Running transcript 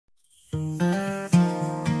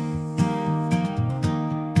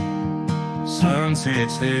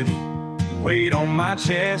Sunset's heavy, weight on my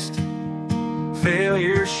chest.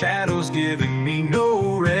 Failure shadows giving me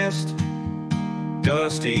no rest.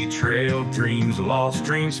 Dusty trail, dreams lost,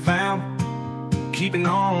 dreams found. Keeping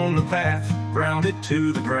on the path, grounded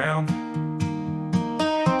to the ground.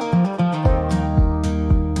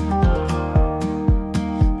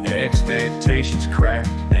 Expectations cracked,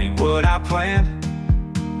 ain't what I planned.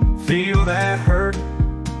 Feel that hurt,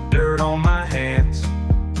 dirt on my hands.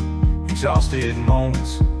 Exhausted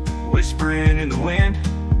moments, whispering in the wind.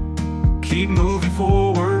 Keep moving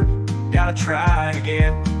forward, gotta try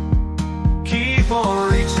again. Keep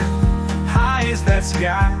on reaching, high as that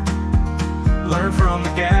sky. Learn from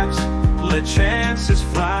the gaps, let chances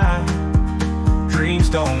fly. Dreams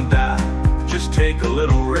don't die, just take a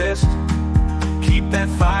little rest. Keep that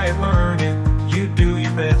fire burning, you do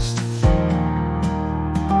your best.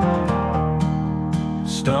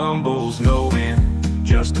 Stumbles no end,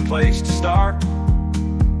 just a place to start.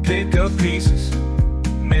 Pick up pieces,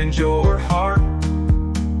 mend your heart.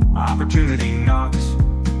 Opportunity knocks,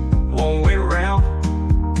 won't wait around.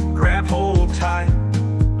 Grab hold tight,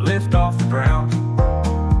 lift off the ground.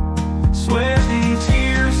 Sweat and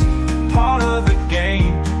tears, part of the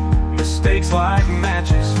game. Mistakes like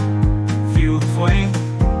matches, feel the flame.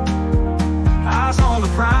 Eyes on the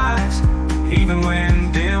prize, even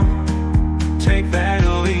when dim. Take that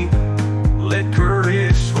leap, let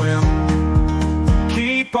courage swim.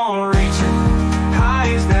 Keep on reaching, high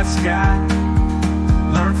as that sky.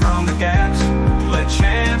 Learn from the gaps, let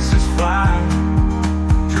chances fly.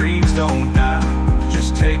 Dreams don't die,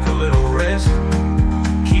 just take a little rest.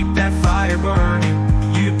 Keep that fire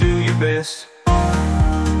burning, you do your best.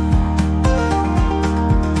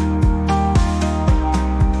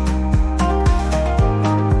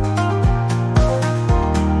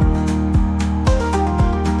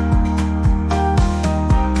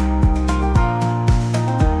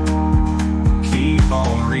 Keep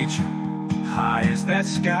on reaching, high as that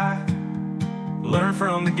sky. Learn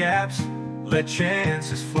from the gaps, let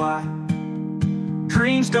chances fly.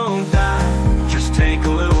 Dreams don't die, just take a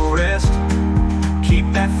little rest.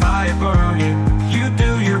 Keep that fire burning,